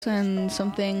and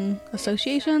something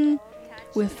association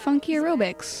with funky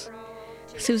aerobics.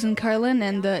 Susan Carlin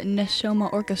and the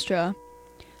Neshoma Orchestra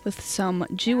with some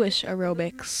Jewish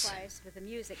aerobics.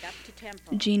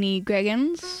 Jeannie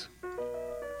Greggins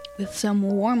with some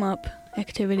warm-up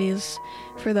activities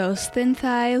for those thin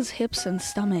thighs, hips, and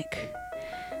stomach.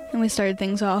 And we started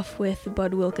things off with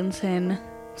Bud Wilkinson,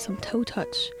 some toe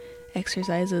touch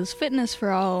exercises, fitness for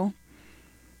all.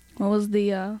 What was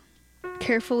the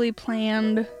carefully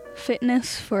planned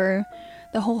fitness for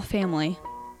the whole family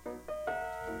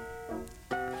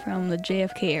from the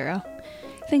JFK era.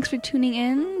 Thanks for tuning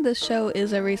in. This show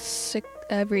is every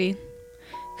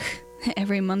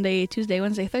Monday, Tuesday,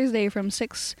 Wednesday, Thursday from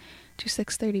 6 to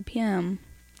 6:30 p.m.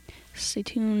 Stay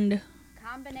tuned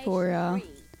for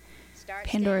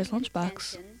Pandora's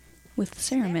Lunchbox with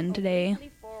Saramin today.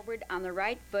 Forward on the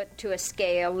right foot to a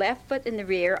scale, left foot in the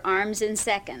rear, arms in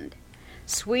second.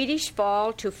 Swedish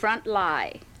fall to front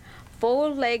lie.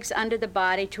 Fold legs under the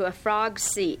body to a frog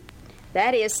seat,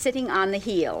 that is, sitting on the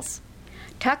heels.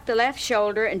 Tuck the left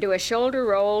shoulder and do a shoulder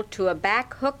roll to a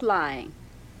back hook lying.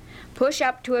 Push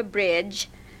up to a bridge.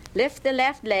 Lift the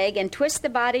left leg and twist the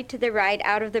body to the right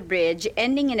out of the bridge,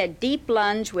 ending in a deep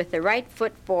lunge with the right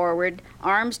foot forward,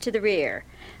 arms to the rear.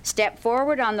 Step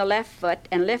forward on the left foot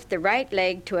and lift the right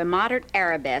leg to a moderate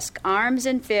arabesque, arms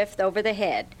in fifth over the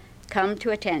head. Come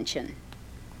to attention.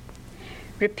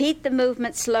 Repeat the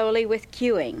movement slowly with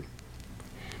cueing.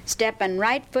 Step on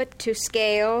right foot to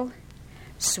scale,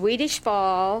 Swedish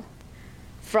fall,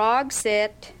 frog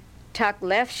sit, tuck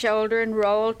left shoulder and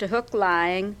roll to hook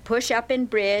lying, push up in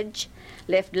bridge,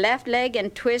 lift left leg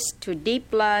and twist to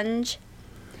deep lunge,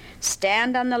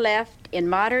 stand on the left in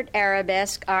moderate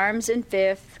arabesque, arms in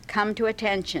fifth, come to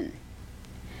attention.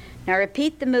 Now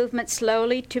repeat the movement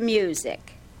slowly to music.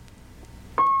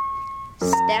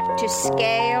 Step to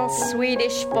scale,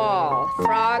 Swedish fall,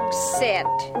 frog sit,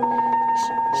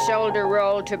 shoulder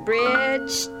roll to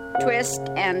bridge, twist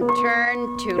and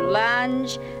turn to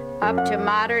lunge, up to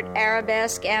moderate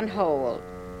arabesque and hold.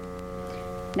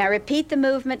 Now repeat the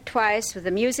movement twice with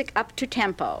the music up to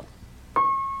tempo.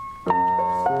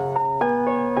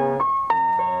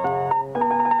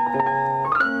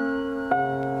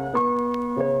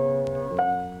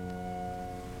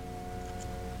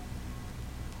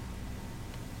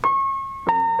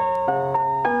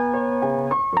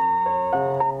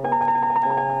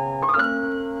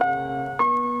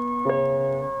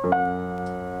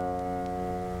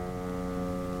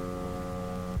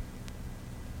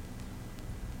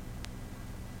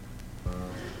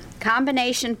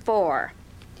 Combination 4.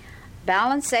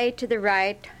 Balance-A to the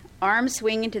right, arm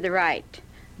swinging to the right.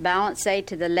 Balance-A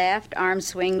to the left, arm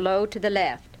swing low to the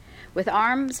left. With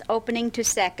arms opening to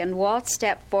second, waltz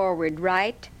step forward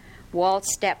right,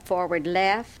 waltz step forward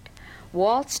left,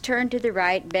 waltz turn to the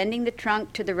right, bending the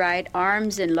trunk to the right,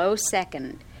 arms in low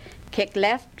second. Kick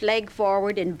left leg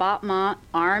forward in battement,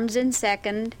 arms in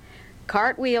second,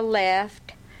 cartwheel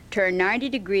left, turn 90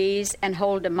 degrees and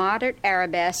hold a moderate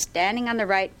arabesque standing on the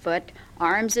right foot,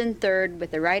 arms in third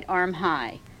with the right arm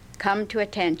high. Come to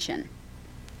attention.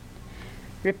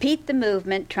 Repeat the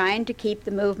movement, trying to keep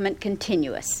the movement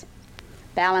continuous.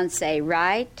 Balance-A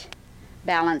right,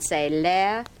 balance-A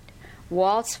left,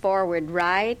 waltz forward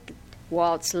right,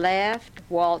 waltz left,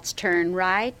 waltz turn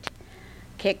right,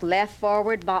 kick left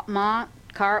forward, battement,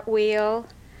 cartwheel,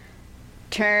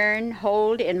 turn,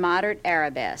 hold in moderate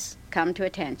arabesque. Come to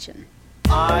attention.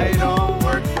 I don't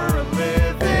work for a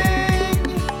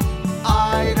living.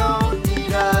 I don't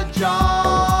need a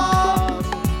job.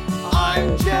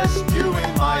 I'm just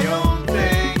doing my own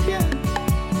thing.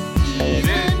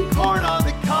 Eating corn on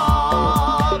the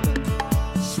cob.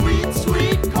 Sweet,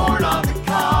 sweet corn on the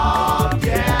cob.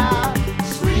 Yeah.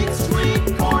 Sweet,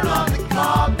 sweet corn on the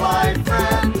cob, my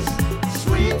friends.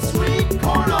 Sweet, sweet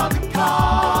corn on the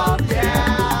cob.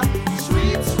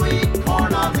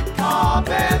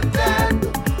 And then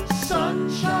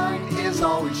sunshine is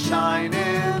always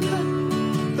shining,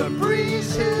 the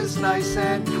breeze is nice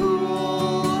and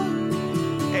cool,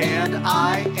 and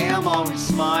I am always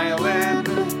smiling,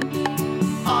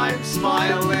 I'm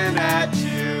smiling at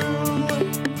you.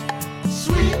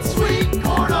 Sweet, sweet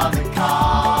corn on the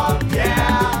cob,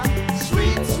 yeah.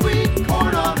 Sweet, sweet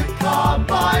corn on the cob,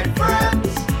 my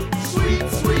friends. Sweet,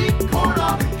 sweet corn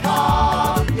on the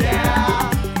cob, yeah.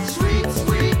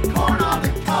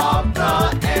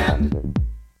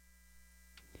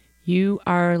 You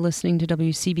are listening to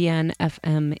WCBN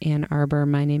FM Ann Arbor.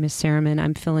 My name is Sarah Mann.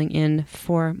 I'm filling in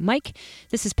for Mike.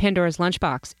 This is Pandora's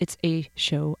Lunchbox. It's a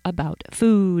show about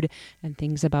food and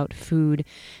things about food.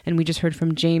 And we just heard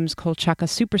from James Kolchaka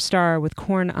Superstar with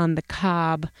Corn on the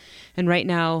Cob. And right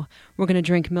now, we're going to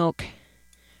drink milk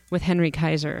with Henry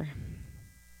Kaiser.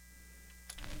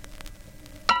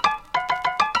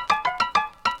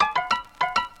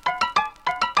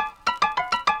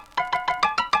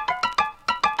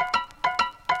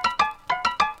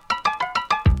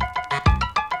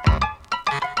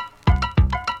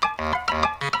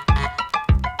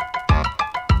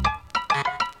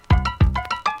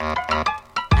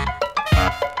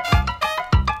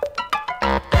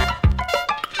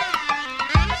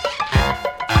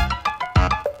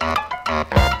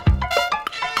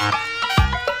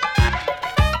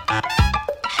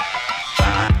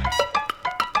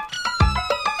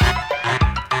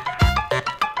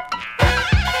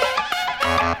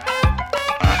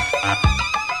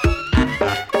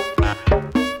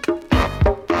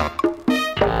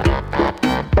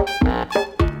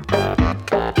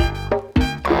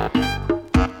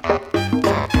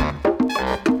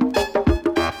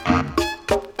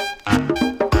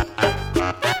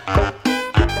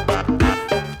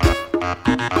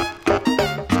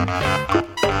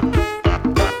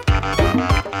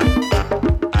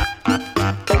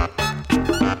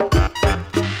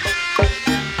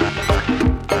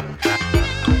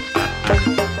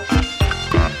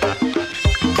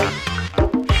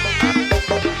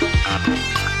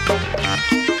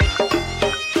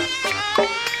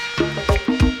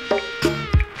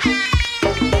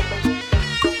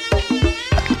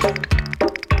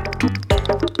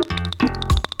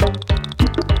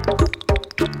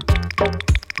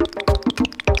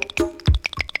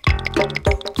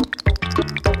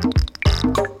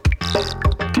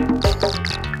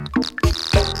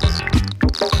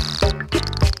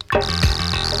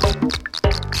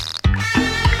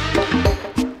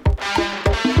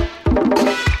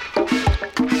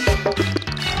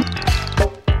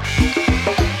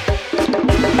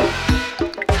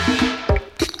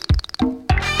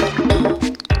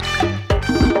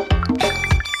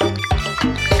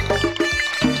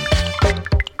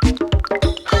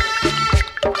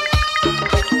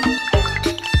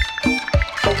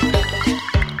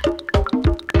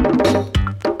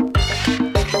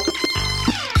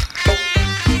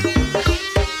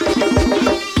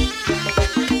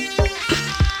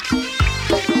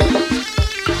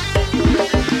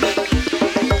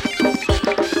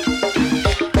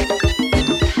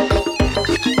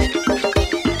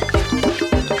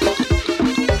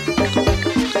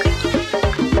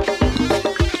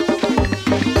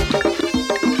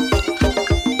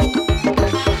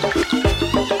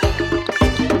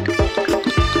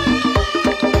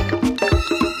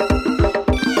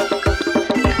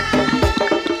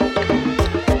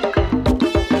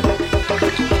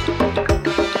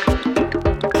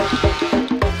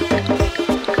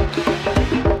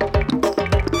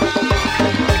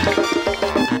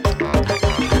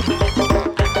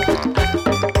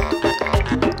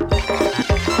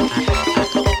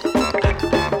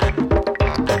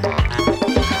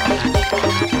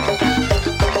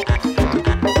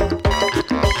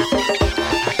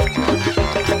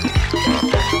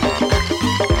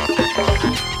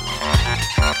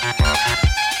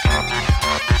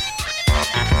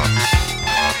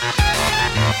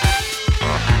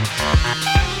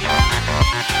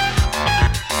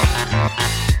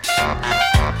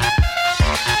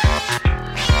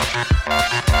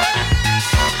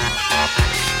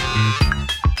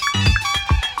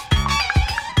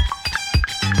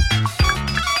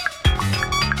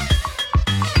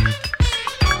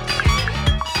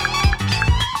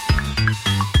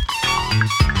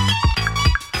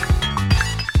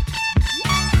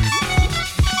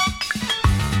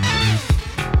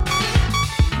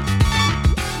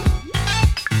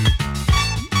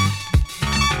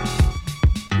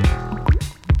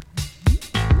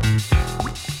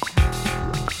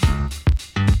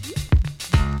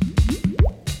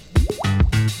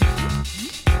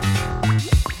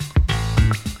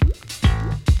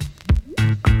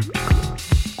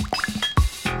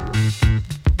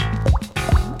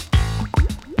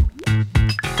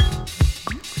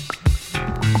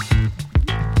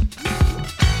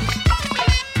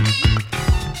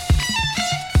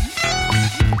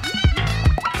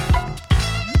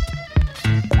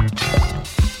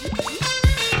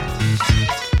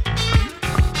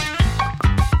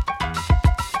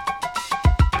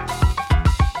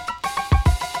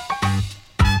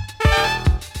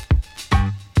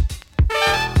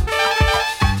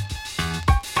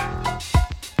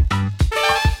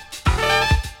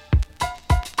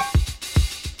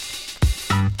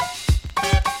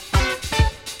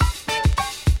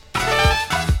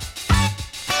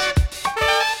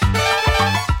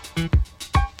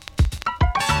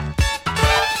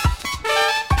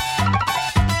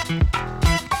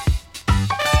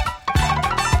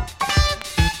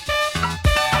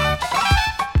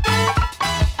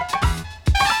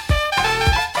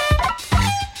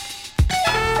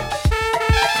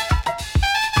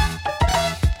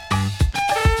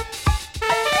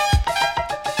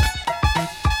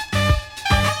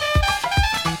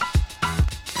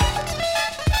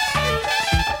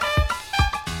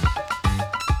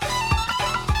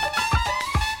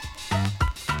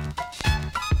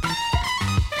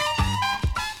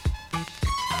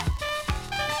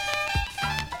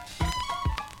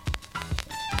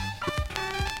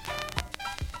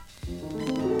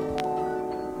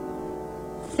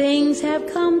 things have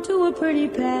come to a pretty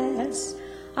pass.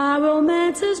 Our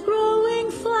romance is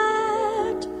growing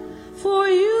flat. For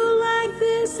you like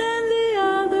this and the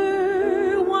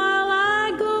other, while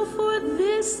I go for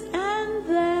this and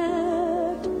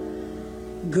that.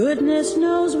 Goodness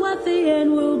knows what the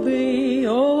end will be.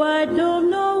 Oh, I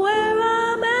don't know where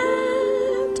I'm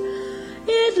at.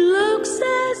 It looks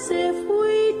as if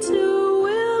we two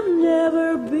will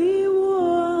never be one.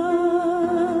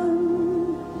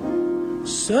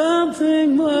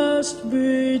 Something must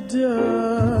be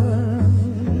done.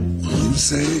 You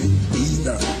say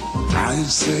either, I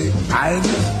say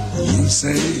either. You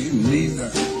say neither,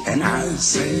 and I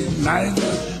say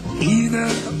neither. Either,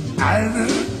 either,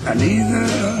 and either,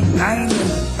 neither.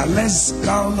 Let's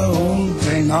call the whole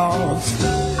thing off.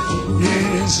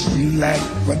 Yes, you like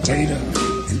potato,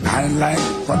 and I like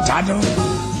potato.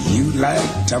 You like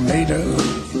tomato,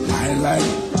 I like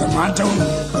tomato.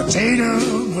 Potato,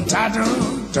 potato,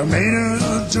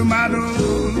 tomato, tomato.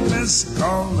 Let's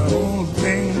call the whole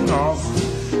thing off.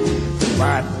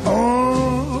 But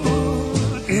oh,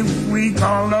 if we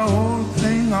call the whole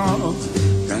thing off,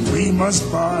 then we must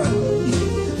part.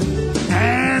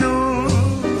 And oh,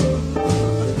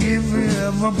 if we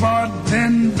ever part,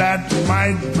 then that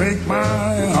might break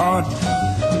my heart.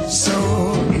 So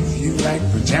if you like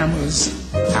pajamas,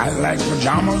 I like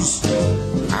pajamas.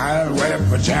 I'll wear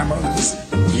pajamas,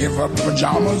 give up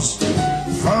pajamas.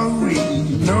 For we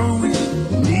know we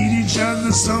need each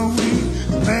other, so we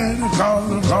better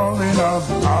call it off.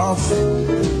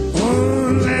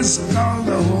 Oh, let's call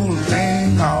the whole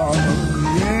thing off.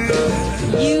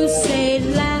 Yeah. You say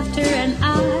laughter and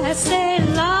I say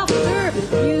laughter.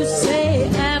 You say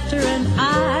after and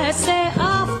I say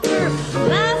after.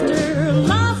 Laughter,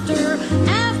 laughter,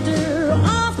 after,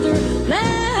 after.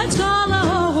 Let's call the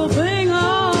whole thing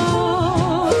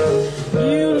off.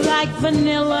 You like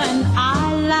vanilla and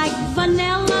I like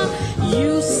vanilla.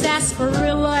 You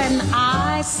sarsaparilla and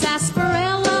I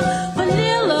sarsaparilla.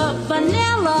 Vanilla,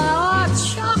 vanilla, or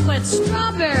chocolate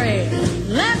strawberry.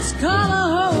 Let's call the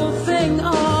whole thing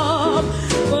off.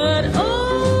 But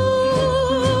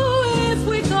oh, if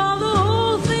we call the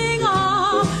whole thing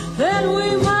off, then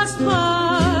we must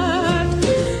part.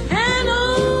 And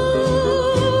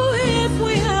oh, if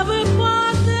we ever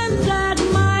part, then that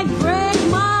might break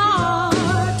my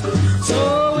heart.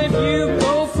 So if you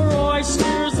go for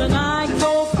oysters and I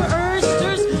go for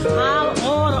oysters, I'll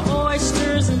order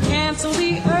oysters and cancel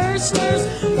the oysters.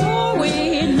 For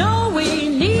we know we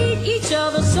need each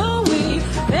other, so we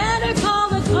better call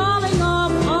the calling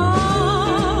off.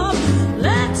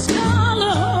 Let's call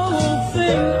the whole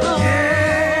thing off.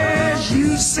 Yes,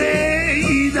 you say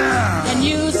either, And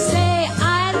you say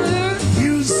either,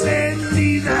 you say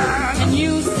neither, and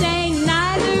you say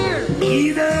neither,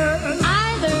 either,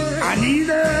 either, and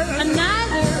neither. and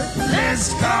neither. Let's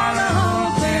call the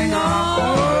whole thing off.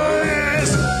 Oh, yes.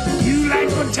 You like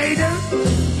potato,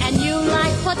 And you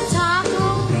like potato,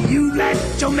 you like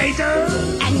tomato,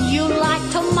 and you like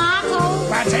tomato,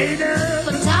 potato,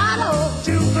 potato,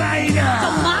 tomato.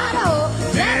 tomato.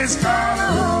 Let's call the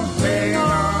whole thing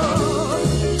off.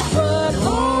 But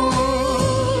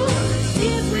oh,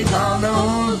 If we call the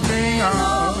whole thing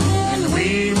off, then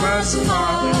we must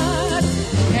part.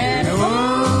 And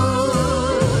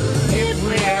oh, if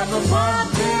we ever part,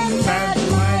 then that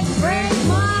might break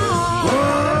my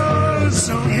heart. Oh,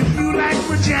 so if you like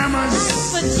pajamas,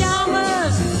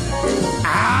 pajamas,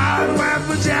 I'll wear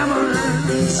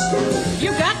pajamas.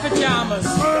 you got pajamas.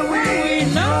 For we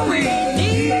know we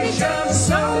need each other,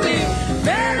 so we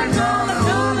better call the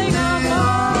whole thing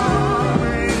off.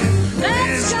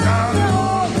 Let's call the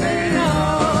whole thing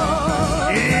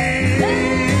off.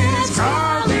 Let's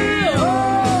call the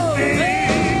whole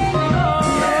thing off.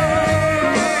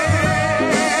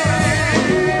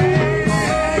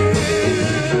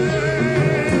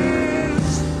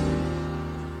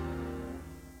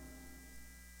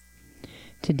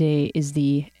 Today is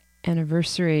the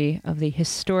anniversary of the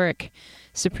historic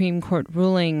Supreme Court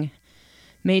ruling,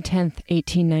 May 10th,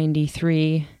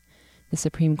 1893. The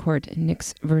Supreme Court,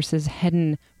 Nix versus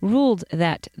Hedden, ruled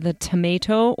that the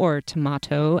tomato, or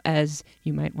tomato, as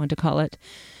you might want to call it,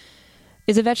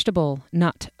 is a vegetable,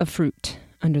 not a fruit,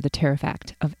 under the Tariff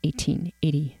Act of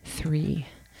 1883.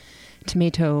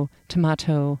 Tomato,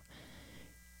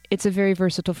 it's a very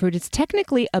versatile fruit. It's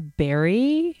technically a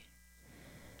berry.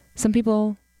 Some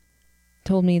people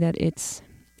told me that it's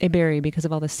a berry because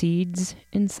of all the seeds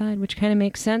inside, which kind of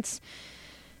makes sense.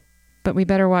 But we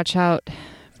better watch out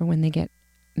for when they get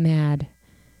mad,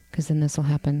 because then this will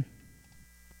happen.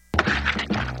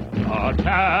 A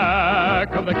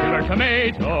Attack of the killer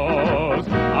tomatoes.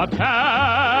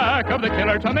 Attack of the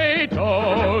killer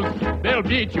tomatoes. They'll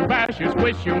beat you, bash you,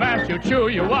 squish you, mash you, chew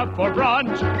you up for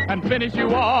brunch, and finish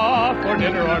you off for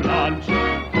dinner or lunch.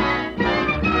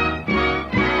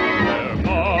 They're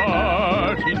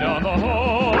marching down the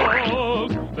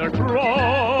halls. They're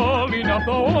crawling up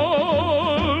the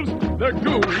walls. They're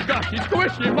gooey, gushy,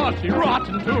 squishy, mushy,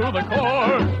 rotten to the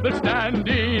core. They're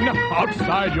standing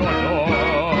outside your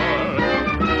door.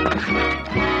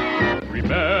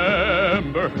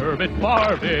 Remember Herbert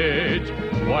Barbage,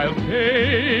 while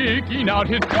taking out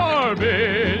his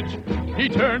garbage, he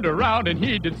turned around and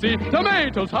he did see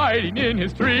tomatoes hiding in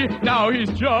his tree. Now he's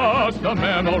just a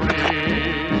memory.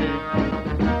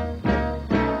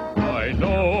 I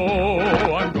know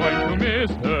I'm going to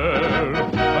miss her.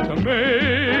 A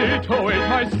tomato ate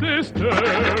my sister.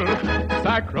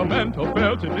 Sacramento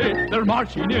fell today. They're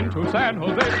marching into San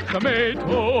Jose.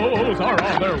 Tomatoes are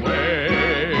on their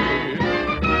way.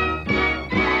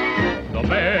 The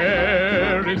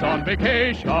mayor is on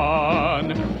vacation.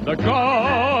 The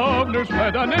governor's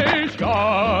fed a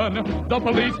nation. The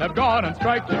police have gone on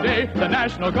strike today. The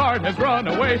National Guard has run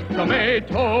away.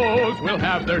 Tomatoes will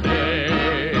have their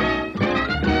day.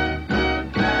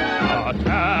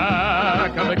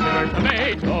 Attack of the killer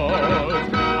tomatoes.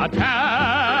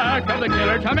 Attack of the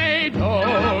killer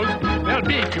tomatoes. They'll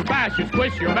beat you, bash you,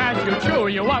 squish you, mash you, chew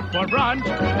you up for brunch,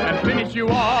 and finish you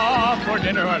off for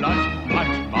dinner or lunch.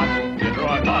 Munch, munch, dinner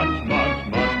or lunch, munch,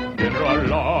 munch, dinner or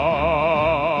lunch.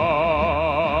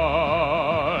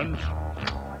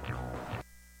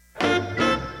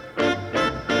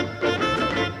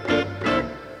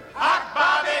 Hot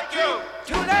barbecue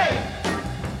today.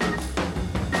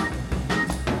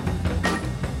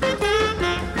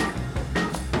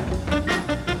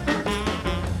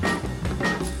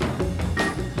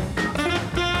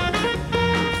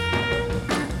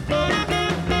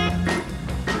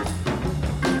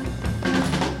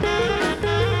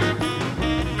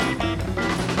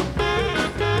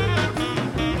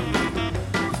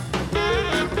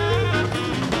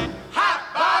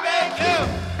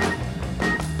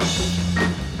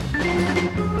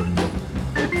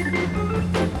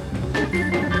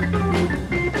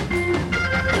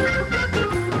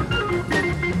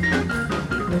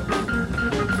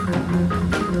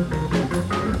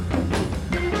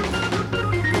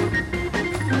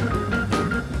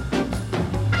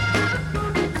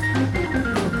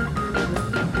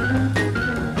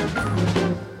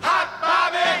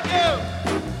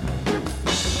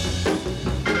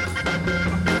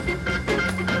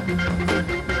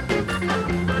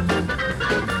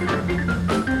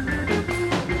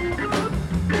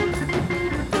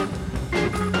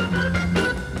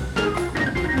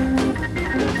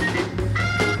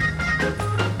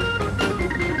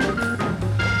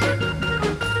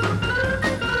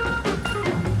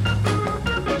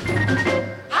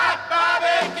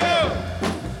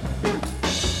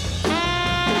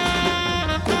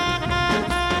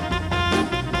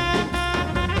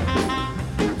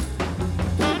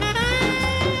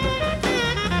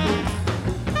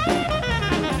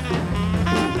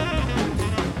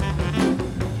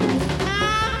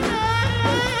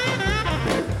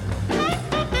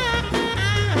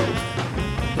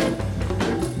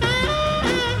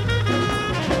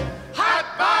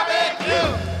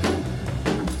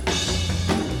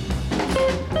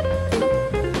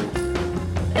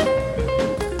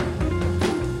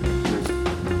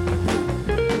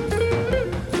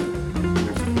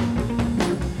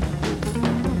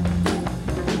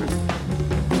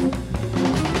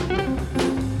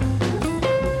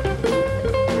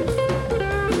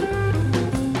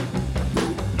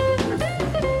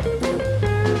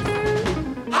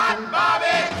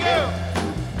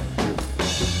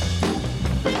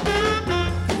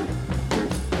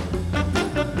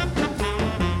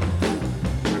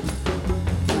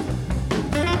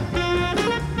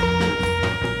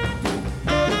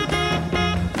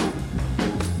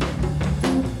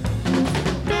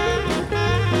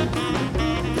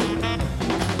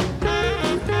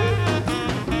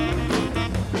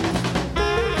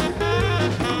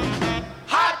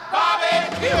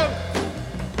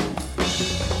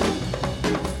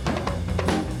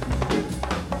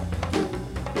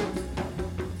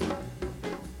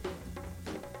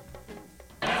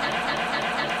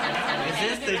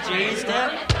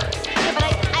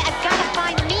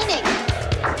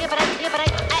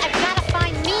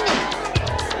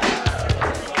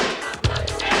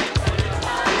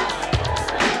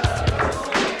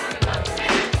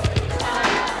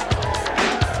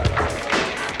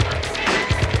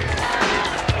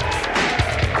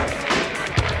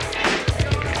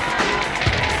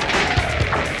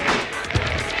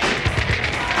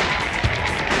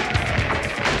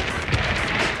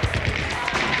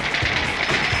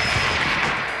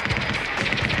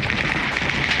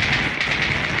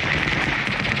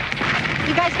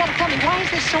 You guys gotta tell me, why is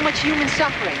there so much human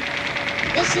suffering?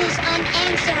 This is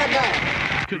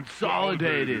unanswerable.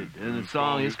 Consolidated. And the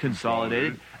song is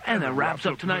Consolidated. And that wraps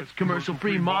up tonight's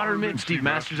commercial-free modern mix. Steve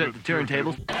Masters at the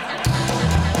turntables.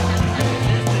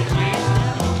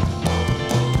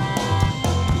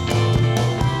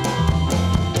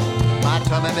 My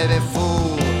tummy may be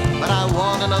full, but I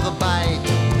want another bite.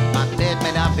 My bed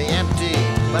may not be empty,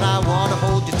 but I want to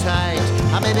hold you tight.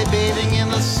 I may be bathing in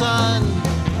the sun,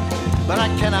 but I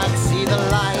cannot see the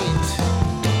light.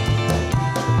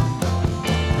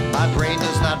 My brain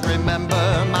does not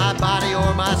remember my body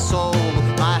or my soul.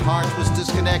 My heart was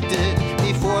disconnected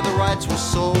before the rights were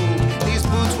sold. These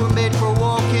boots were made for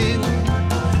walking,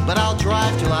 but I'll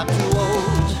drive till I'm too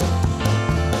old.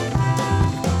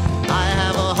 I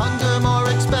have a hunger more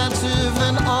expensive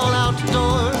than all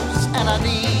outdoors, and I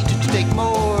need to take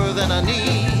more than I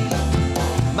need.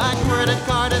 My credit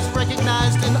card is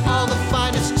recognized in all the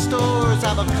finest stores.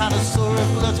 I'm a connoisseur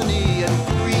of gluttony and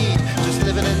greed, just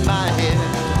living in my head.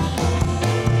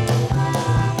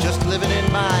 Just living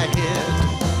in my head.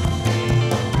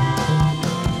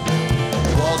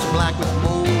 The walls are black with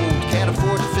mold, can't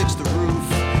afford to fix the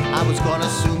roof. I was gonna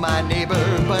sue my neighbor,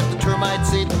 but the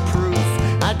termites ate the proof.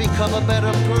 I'd become a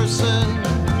better person,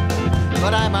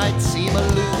 but I might seem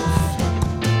aloof.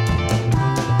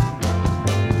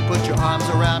 Put your arms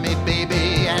around me,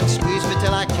 baby, and squeeze me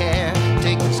till I care.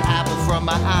 Take this apple from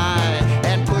my eye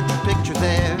and put your picture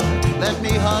there. Let me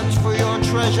hunt for your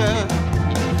treasure.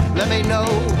 Let me know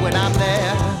when I'm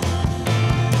there.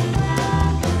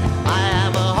 I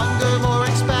have a hunger more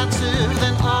expansive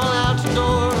than all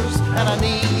outdoors, and I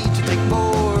need to take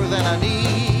more than I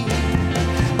need.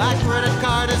 My credit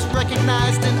card is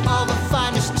recognized in all the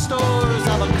finest stores.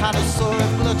 I'm a connoisseur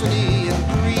of gluttony and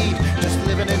greed, just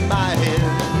living in my head.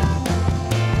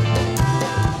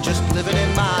 Just living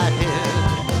in my head.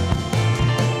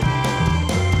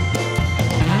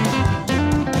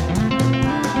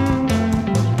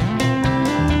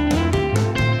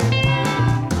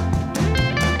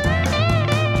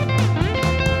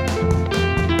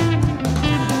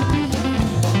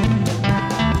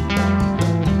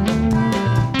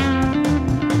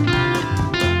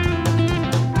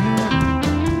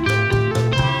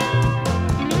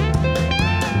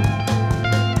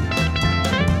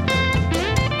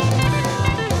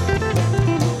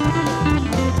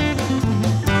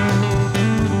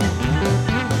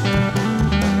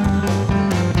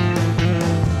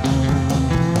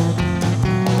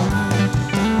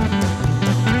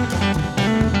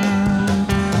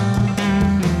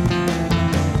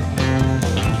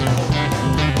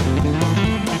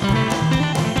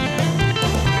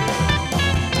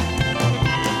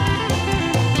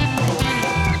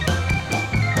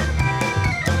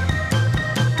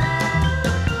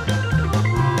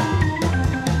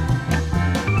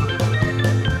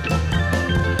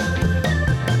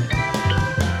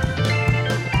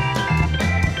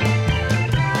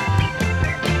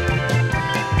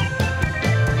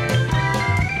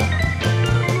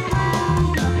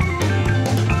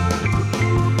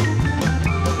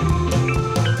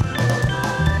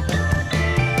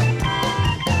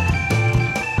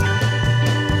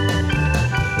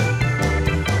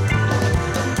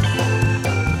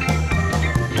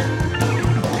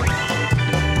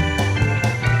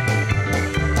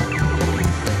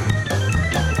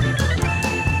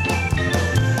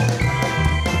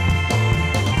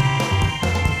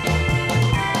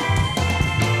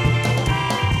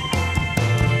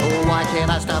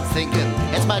 Thinking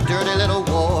it's my dirty little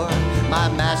war, my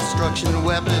mass destruction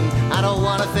weapon. I don't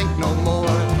want to think no more,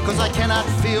 cause I cannot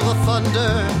feel the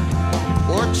thunder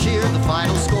or cheer the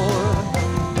final score.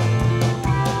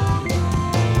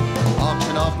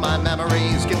 Auction off my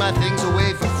memories, give my things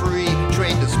away for free.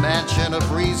 Trade this mansion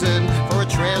of reason for a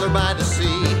trailer by the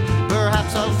sea.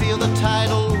 Perhaps I'll feel the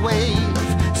tidal wave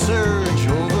surge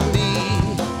over me.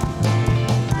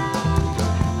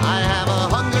 I have a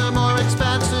hunger more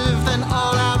expansive than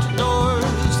all outdoors,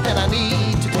 and I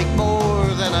need to take more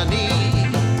than I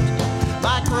need.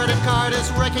 My credit card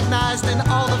is recognized in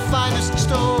all the finest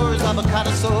stores. I'm a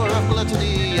connoisseur of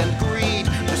gluttony and greed,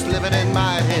 just living in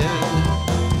my head.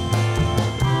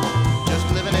 Just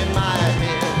living in my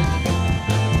head.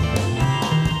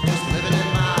 Just living in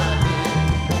my head.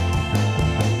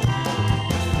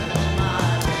 Just living in my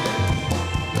head.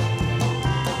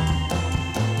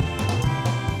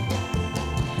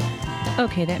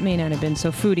 Okay, that may not have been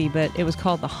so foodie, but it was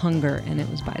called The Hunger, and it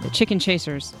was by the Chicken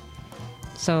Chasers.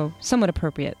 So, somewhat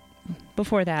appropriate.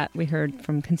 Before that, we heard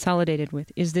from Consolidated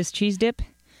with Is This Cheese Dip?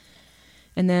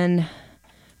 And then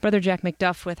Brother Jack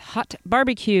McDuff with Hot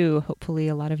Barbecue. Hopefully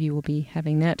a lot of you will be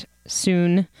having that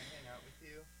soon.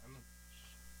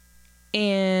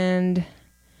 And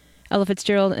Ella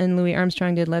Fitzgerald and Louis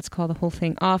Armstrong did Let's Call the Whole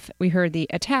Thing Off. We heard the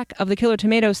Attack of the Killer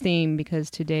Tomatoes theme because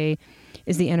today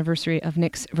is the anniversary of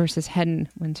Nix versus Hedden,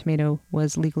 when tomato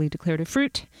was legally declared a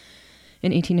fruit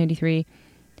in 1893.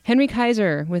 Henry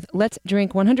Kaiser with Let's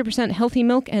Drink 100% Healthy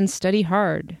Milk and Study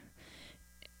Hard,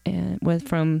 and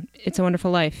from It's a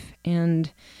Wonderful Life.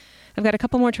 And I've got a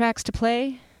couple more tracks to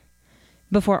play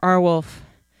before Arwolf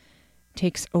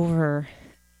takes over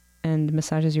and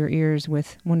massages your ears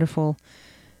with wonderful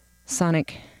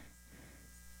sonic,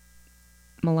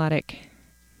 melodic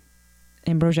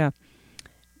ambrosia.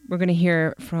 We're going to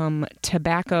hear from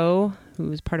Tobacco,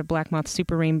 who is part of Black Moth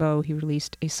Super Rainbow. He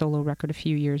released a solo record a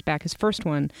few years back, his first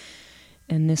one.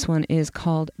 And this one is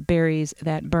called Berries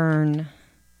That Burn,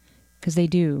 because they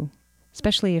do,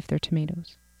 especially if they're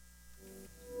tomatoes.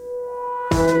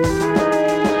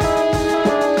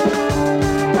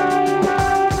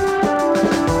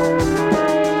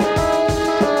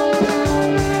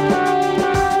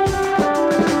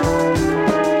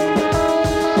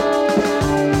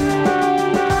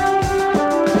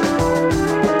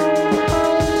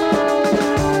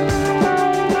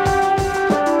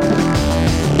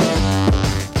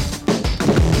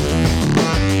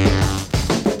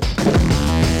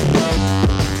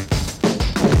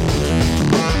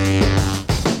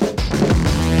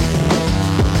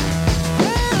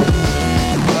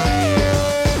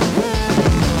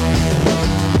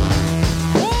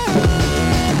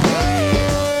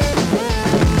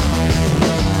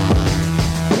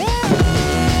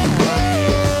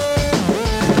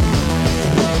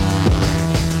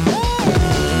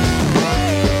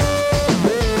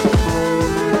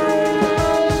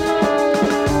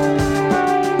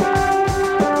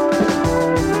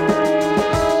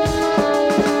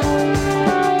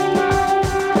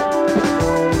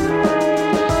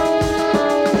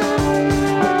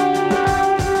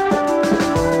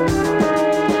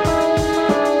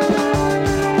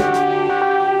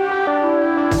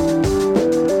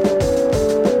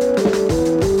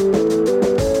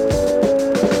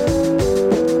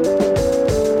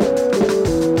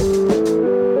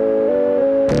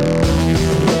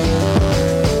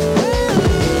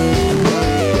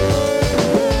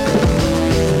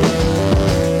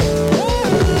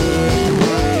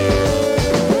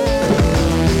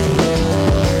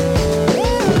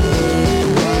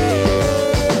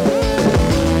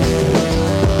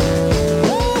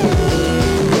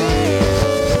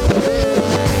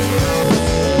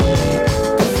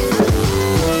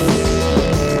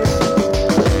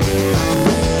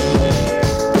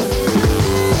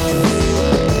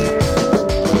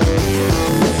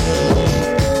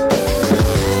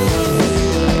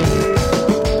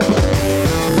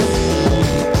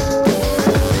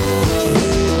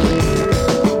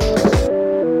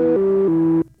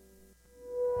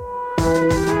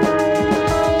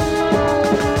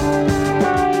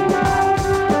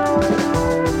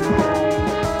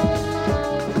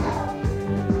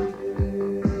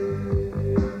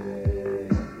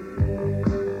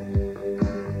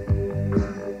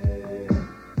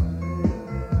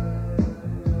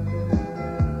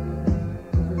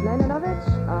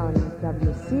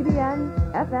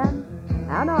 WCBN FM,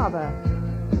 Ann Arbor.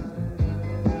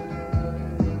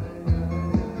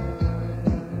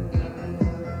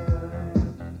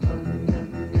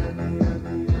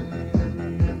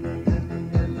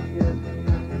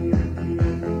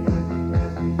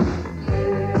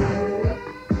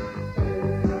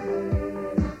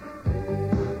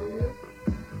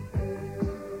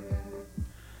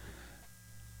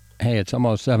 Hey, it's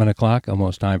almost 7 o'clock,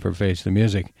 almost time for Face the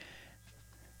Music.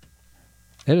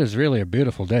 It is really a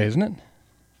beautiful day, isn't it?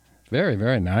 Very,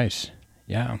 very nice.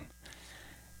 Yeah.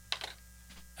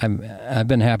 I've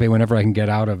been happy whenever I can get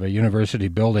out of a university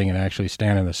building and actually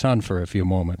stand in the sun for a few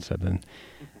moments. I've been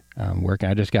working.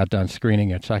 I just got done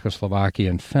screening a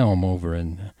Czechoslovakian film over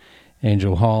in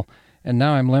Angel Hall, and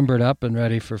now I'm limbered up and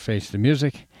ready for Face the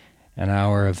Music, an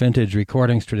hour of vintage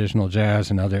recordings, traditional jazz,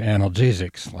 and other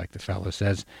analgesics, like the fellow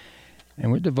says.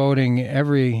 And we're devoting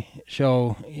every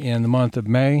show in the month of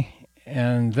May,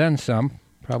 and then some,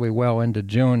 probably well into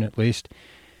June at least,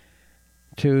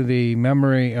 to the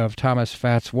memory of Thomas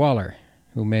Fats Waller,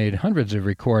 who made hundreds of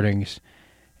recordings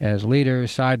as leader,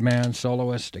 sideman,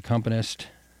 soloist, accompanist.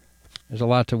 There's a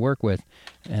lot to work with,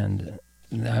 and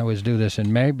I always do this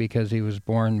in May because he was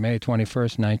born May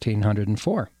 21st,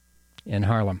 1904 in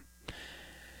Harlem.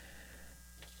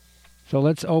 So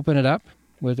let's open it up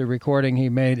with a recording he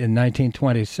made in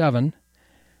 1927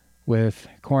 with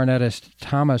cornetist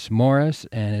Thomas Morris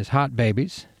and his Hot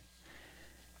Babies.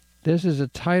 This is a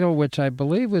title which I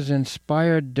believe was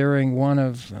inspired during one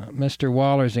of Mr.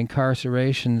 Waller's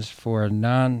incarcerations for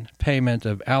non-payment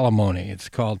of alimony. It's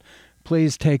called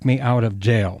Please Take Me Out of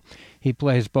Jail. He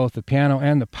plays both the piano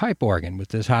and the pipe organ with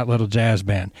this hot little jazz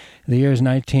band. The year is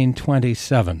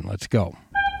 1927. Let's go.